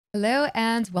Hello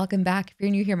and welcome back. If you're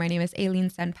new here, my name is Aileen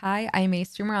Senpai. I am a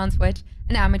streamer on Twitch,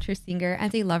 an amateur singer,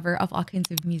 and a lover of all kinds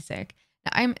of music.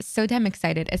 Now, I'm so damn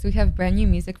excited as we have brand new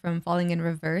music from Falling in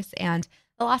Reverse, and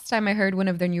the last time I heard one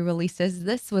of their new releases,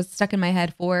 this was stuck in my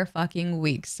head for fucking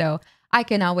weeks. So I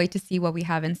cannot wait to see what we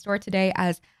have in store today,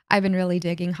 as I've been really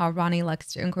digging how Ronnie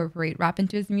likes to incorporate rap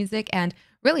into his music and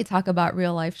really talk about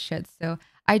real life shit. So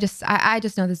I just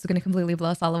know this is going to completely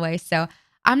blow us all away. So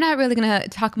I'm not really going to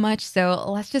talk much, so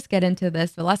let's just get into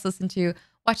this. But let's listen to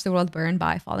Watch the World Burn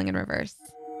by Falling in Reverse.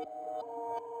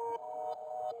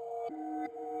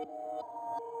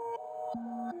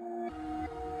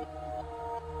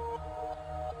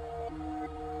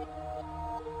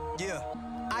 Yeah,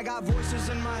 I got voices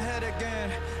in my head again.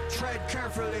 Tread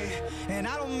carefully, and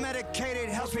I don't medicate, it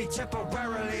helps me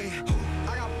temporarily.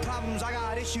 I got problems, I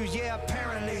got issues, yeah,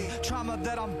 apparently. Trauma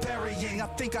that I'm burying, I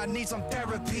think I need some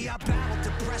therapy. I battled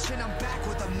depression, I'm back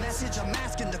with a message. I'm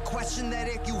asking the question that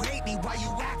if you hate me, why you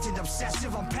acting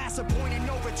obsessive? I'm past a point of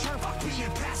no return, fuck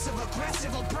being passive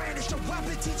aggressive. I'll brandish a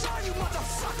weapon, teach all you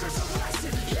motherfuckers a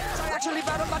lesson. Yeah. I actually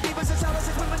battle my demons and shallows,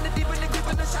 and women the deep and the deep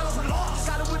in the shallows. I'm lost.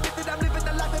 Gotta admit that I'm living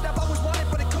the life that I've always wanted,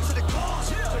 but it comes to the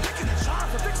cost. Yeah. They're licking the jar,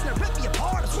 they're fixing to rip me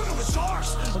apart. I'm swimming with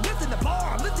sharks, I'm lifting the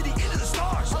bar, I'm lifting the end of the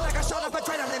stars. I'm like I shot up a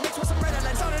adrenaline, mixed with some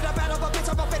Ritalin. Started a battle, but bitch,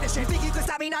 I'm gonna finish it. Think you can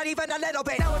stop me, not even a little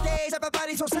bit. Nowadays,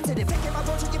 everybody's so sensitive. Picking my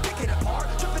words when you pick it apart.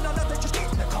 Tripping on nothing, just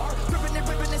get in the car. Ripping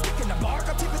and sticking the mark.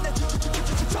 I'm tipping the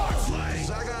charts.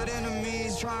 I got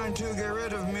enemies trying to get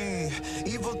rid of me.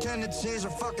 Evil tendencies are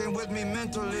fucking with me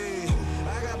mentally.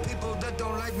 I got people that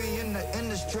don't like me in the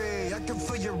industry. I can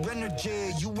feel your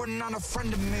energy, you were not a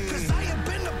friend of me. Cause I have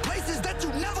been to places that you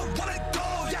never wanna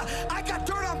go, yeah. I got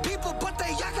dirt on people, but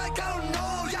they act like I don't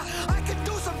know, yeah. I can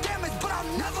do some damage, but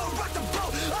I'll never rock the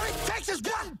boat. All it takes is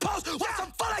one post with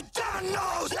some fun like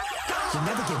dominoes. You'll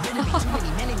never get rid of me, too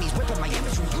many enemies whipping my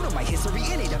imagery. You know my history,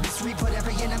 it ain't a mystery. Put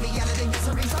every enemy out of their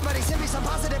misery. Somebody send me some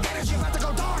positive energy. I'm about to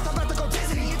go dark, I'm about to go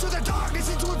dizzy. Into the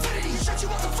darkness, into infinity. Shut you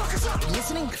motherfuckers up.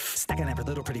 Listening? Stacking every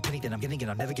little pretty penny that I'm getting,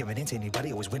 and I'm never giving in to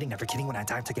anybody. Always winning, never kidding. When I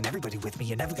die, I'm taking everybody with me.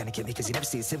 You're never gonna get me, cause you never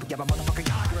see it simple. Yeah, my motherfucking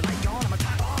God, you're a light gone. I'm a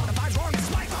time on, the vibe's wrong,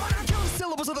 it's my fault. I'm killing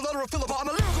syllables of the letter of fillable. I'm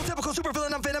a lyrical, typical super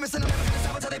villain. I'm venomous, and I'm never gonna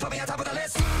stop until they put me on top of the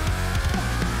list. I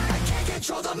can't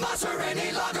control the monster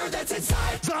any longer that's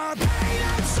inside. The pain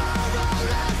and sorrow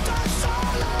left us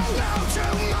solo. No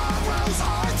tomorrow's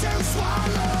hard to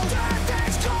swallow. Death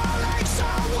is calling, so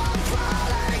I'm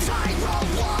crawling.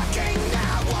 Tightrope walking,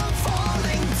 now I'm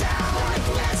falling down. Like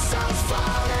missiles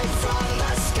falling from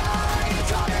the sky.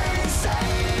 Come and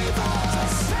save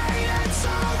us. Pain and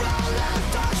sorrow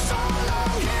left us solo.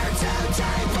 Here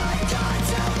today, but gone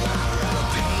tomorrow. The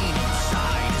pain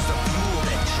inside is the fuel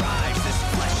that drives this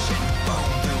flesh and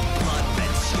bone through blood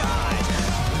and skies.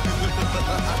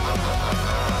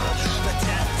 The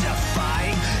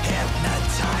death-defying,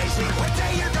 hypnotizing. One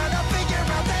day you're gonna figure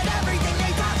out that everything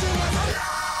they taught you was a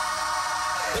lie.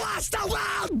 Watch the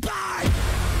world burn.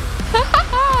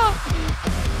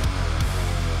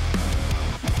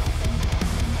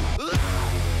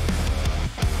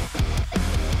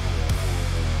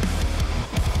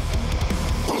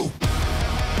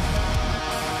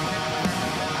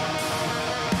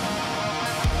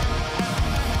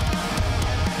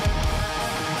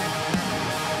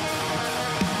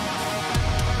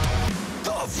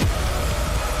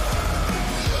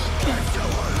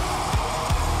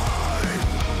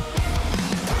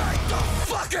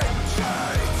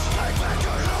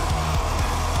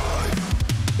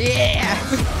 Yeah.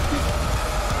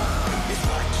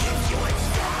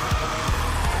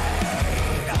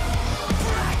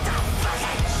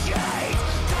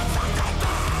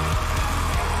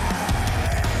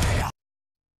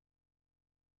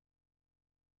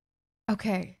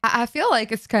 Okay. I feel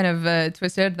like it's kind of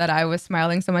twisted that I was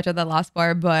smiling so much at the last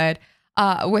bar, but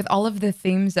with all of the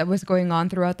themes that was going on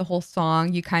throughout the whole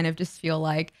song, you kind of just feel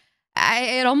like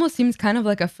it almost seems kind of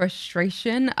like a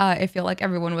frustration. I feel like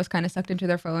everyone was kind of sucked into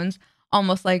their phones,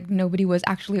 almost like nobody was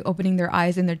actually opening their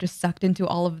eyes and they're just sucked into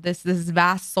all of this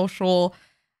vast social,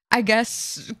 I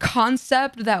guess,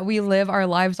 concept that we live our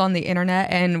lives on the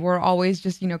internet and we're always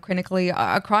just, chronically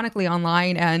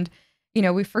online and,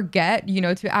 we forget,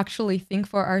 to actually think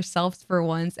for ourselves for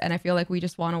once. And I feel like we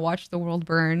just want to watch the world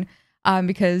burn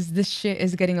because this shit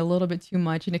is getting a little bit too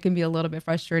much and it can be a little bit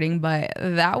frustrating, but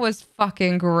that was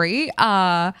fucking great.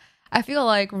 I feel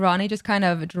like Ronnie just kind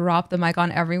of dropped the mic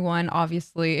on everyone.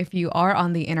 Obviously, if you are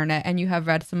on the internet and you have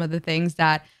read some of the things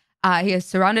that he has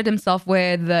surrounded himself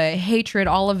with, the hatred,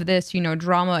 all of this,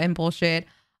 drama and bullshit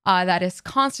that is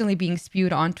constantly being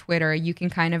spewed on Twitter, you can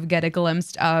kind of get a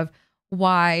glimpse of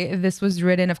why this was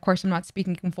written. Of course, I'm not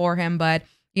speaking for him, but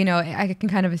I can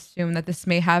kind of assume that this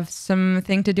may have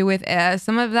something to do with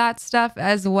some of that stuff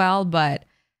as well. But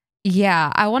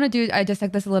yeah, I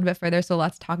dissect this a little bit further, so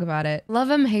let's talk about it. Love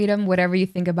him, hate him, whatever you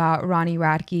think about Ronnie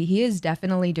Radke, he is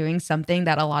definitely doing something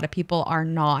that a lot of people are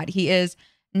not. He is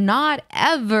not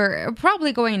ever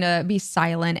probably going to be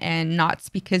silent and not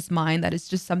speak his mind. That is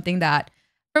just something that,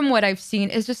 from what I've seen,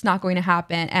 is just not going to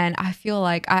happen. And I feel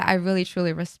like I really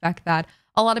truly respect that.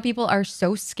 A lot of people are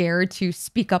so scared to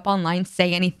speak up online,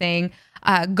 say anything,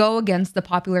 go against the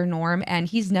popular norm, and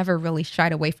he's never really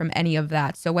shied away from any of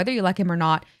that. So whether you like him or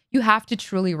not, you have to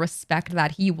truly respect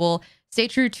that he will stay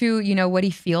true to, what he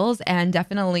feels and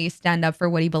definitely stand up for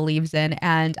what he believes in.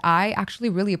 And I actually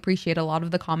really appreciate a lot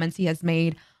of the comments he has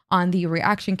made on the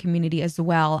reaction community as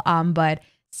well. But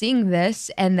seeing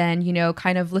this and then,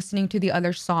 kind of listening to the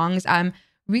other songs, I'm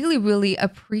really, really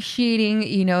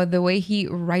appreciating, the way he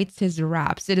writes his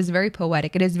raps. It is very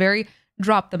poetic. It is very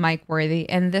drop the mic worthy.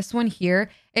 And this one here,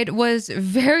 it was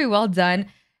very well done.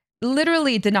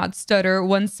 Literally did not stutter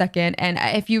 1 second. And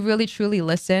if you really truly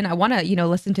listen, I want to,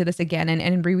 listen to this again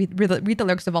and read the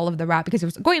lyrics of all of the rap because it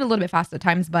was going a little bit fast at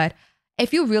times. But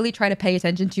if you really try to pay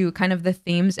attention to kind of the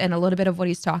themes and a little bit of what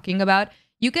he's talking about,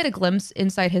 you get a glimpse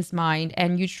inside his mind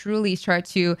and you truly start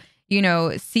to,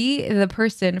 see the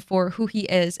person for who he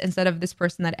is instead of this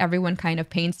person that everyone kind of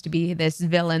paints to be this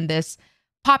villain, this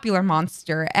popular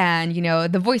monster. And,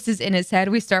 the voices in his head,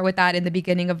 we start with that in the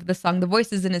beginning of the song. The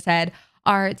voices in his head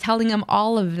are telling him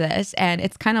all of this. And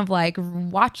it's kind of like,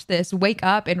 watch this, wake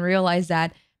up and realize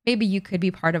that maybe you could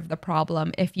be part of the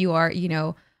problem if you are,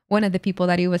 one of the people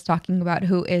that he was talking about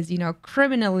who is,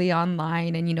 criminally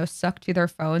online and, sucked to their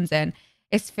phones and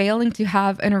is failing to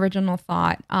have an original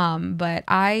thought. But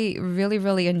I really,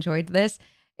 really enjoyed this.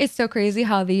 It's so crazy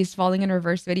how these Falling in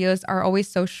Reverse videos are always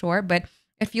so short, but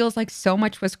it feels like so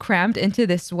much was crammed into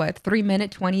this, 3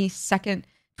 minute,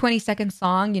 20-second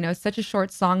song, such a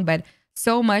short song, but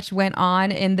so much went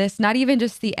on in this, not even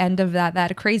just the end of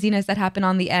that craziness that happened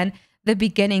on the end, the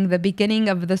beginning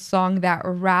of the song, that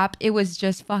rap, it was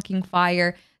just fucking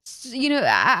fire.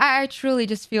 I truly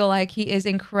just feel like he is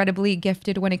incredibly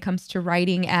gifted when it comes to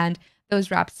writing and those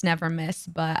raps never miss.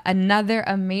 But another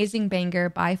amazing banger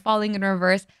by Falling in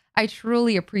Reverse. I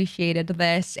truly appreciated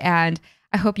this and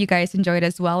I hope you guys enjoyed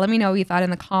as well. Let me know what you thought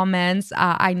in the comments.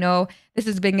 I know this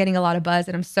has been getting a lot of buzz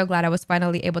and I'm so glad I was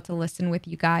finally able to listen with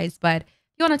you guys. But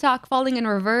if you want to talk Falling in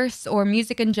Reverse or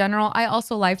music in general, I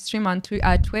also live stream on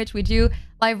Twitch. We do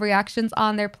live reactions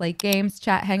on there, play games,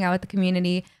 chat, hang out with the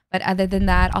community. But other than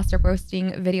that, I'll start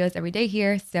posting videos every day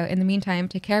here. So in the meantime,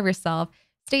 take care of yourself,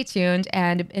 stay tuned,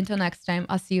 and until next time,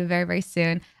 I'll see you very, very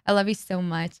soon. I love you so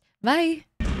much. Bye.